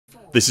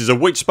This is a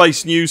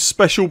Witchspace News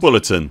Special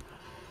Bulletin.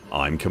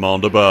 I'm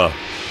Commander Buur.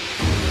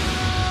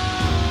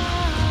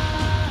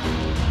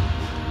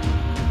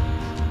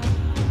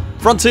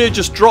 Frontier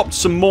just dropped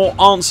some more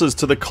answers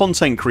to the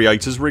content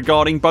creators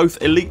regarding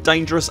both Elite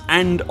Dangerous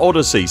and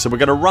Odyssey, so we're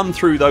going to run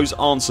through those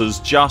answers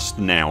just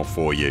now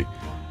for you.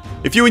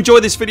 If you enjoy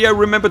this video,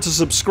 remember to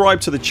subscribe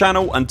to the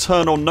channel and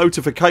turn on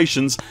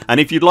notifications, and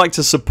if you'd like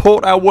to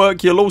support our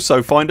work, you'll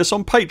also find us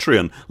on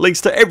Patreon. Links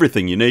to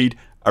everything you need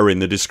are in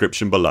the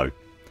description below.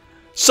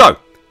 So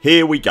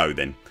here we go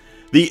then.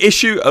 The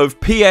issue of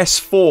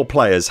PS4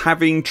 players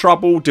having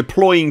trouble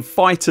deploying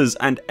fighters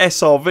and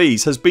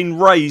SRVs has been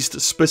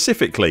raised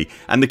specifically,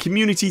 and the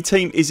community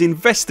team is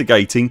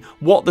investigating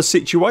what the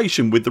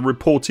situation with the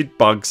reported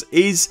bugs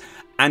is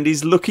and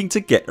is looking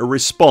to get a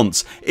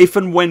response. If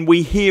and when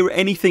we hear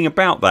anything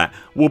about that,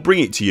 we'll bring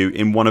it to you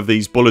in one of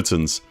these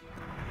bulletins.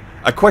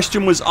 A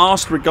question was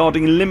asked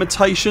regarding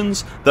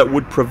limitations that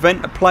would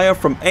prevent a player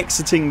from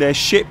exiting their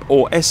ship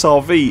or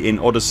SRV in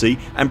Odyssey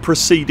and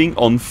proceeding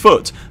on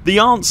foot. The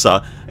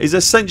answer is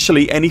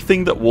essentially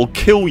anything that will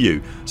kill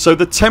you, so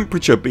the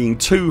temperature being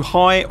too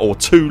high or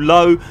too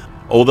low,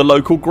 or the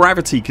local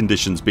gravity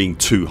conditions being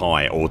too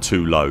high or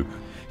too low.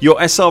 Your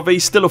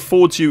SRV still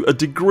affords you a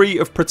degree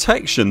of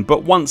protection,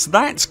 but once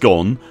that's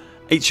gone,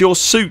 it's your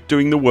suit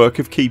doing the work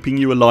of keeping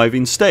you alive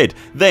instead.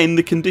 Then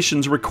the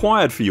conditions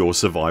required for your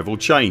survival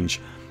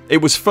change.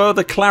 It was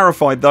further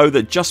clarified though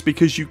that just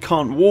because you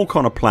can't walk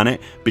on a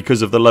planet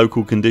because of the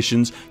local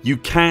conditions, you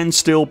can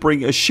still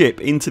bring a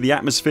ship into the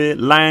atmosphere,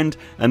 land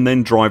and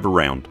then drive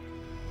around.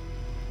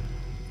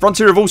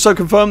 Frontier have also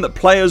confirmed that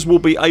players will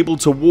be able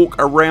to walk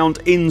around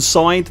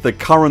inside the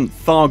current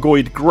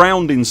Thargoid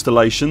ground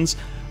installations,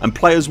 and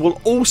players will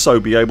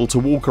also be able to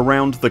walk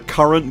around the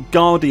current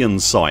Guardian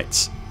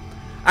sites.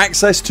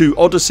 Access to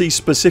Odyssey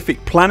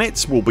specific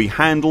planets will be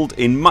handled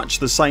in much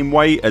the same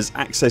way as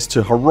access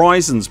to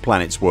Horizons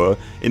planets were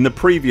in the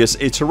previous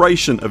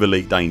iteration of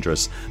Elite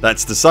Dangerous.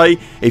 That's to say,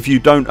 if you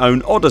don't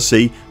own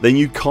Odyssey, then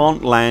you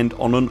can't land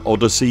on an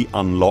Odyssey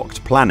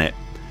unlocked planet.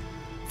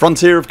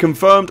 Frontier have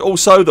confirmed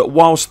also that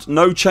whilst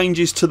no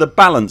changes to the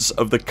balance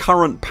of the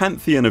current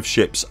pantheon of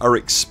ships are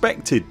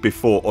expected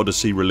before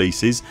Odyssey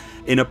releases,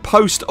 in a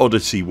post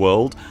Odyssey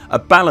world a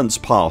balance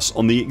pass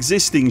on the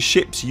existing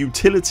ships'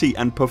 utility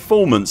and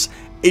performance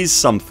is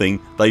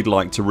something they'd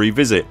like to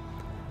revisit.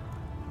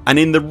 And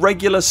in the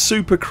regular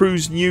Super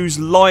Cruise News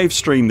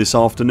livestream this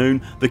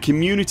afternoon, the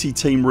community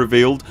team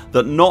revealed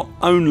that not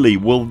only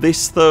will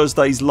this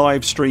Thursday's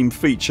livestream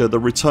feature the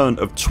return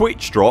of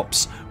Twitch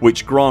drops,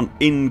 which grant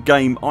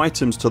in-game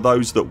items to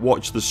those that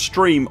watch the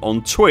stream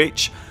on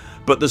Twitch,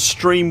 but the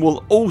stream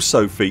will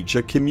also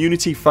feature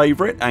community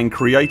favourite and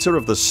creator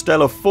of the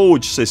Stellar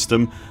Forge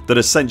system that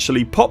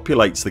essentially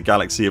populates the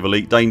galaxy of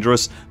Elite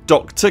Dangerous,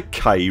 Dr.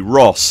 Kay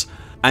Ross.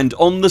 And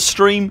on the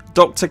stream,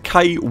 Dr.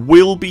 K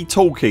will be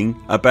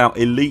talking about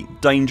Elite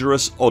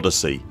Dangerous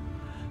Odyssey.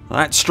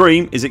 That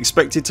stream is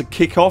expected to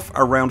kick off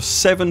around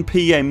 7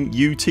 PM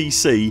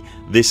UTC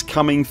this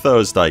coming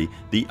Thursday,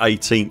 the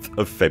 18th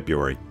of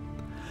February.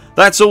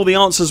 That's all the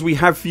answers we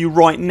have for you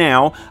right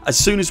now. As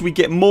soon as we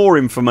get more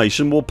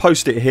information we'll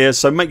post it here,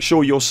 so make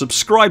sure you're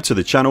subscribed to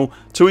the channel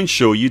to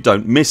ensure you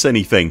don't miss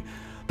anything.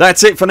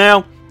 That's it for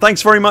now.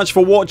 Thanks very much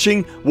for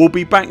watching. We'll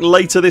be back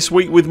later this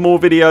week with more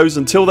videos.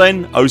 Until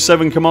then,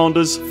 07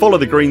 Commanders, follow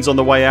the greens on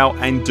the way out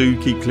and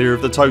do keep clear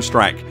of the toast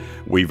rack.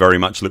 We very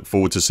much look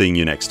forward to seeing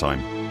you next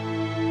time.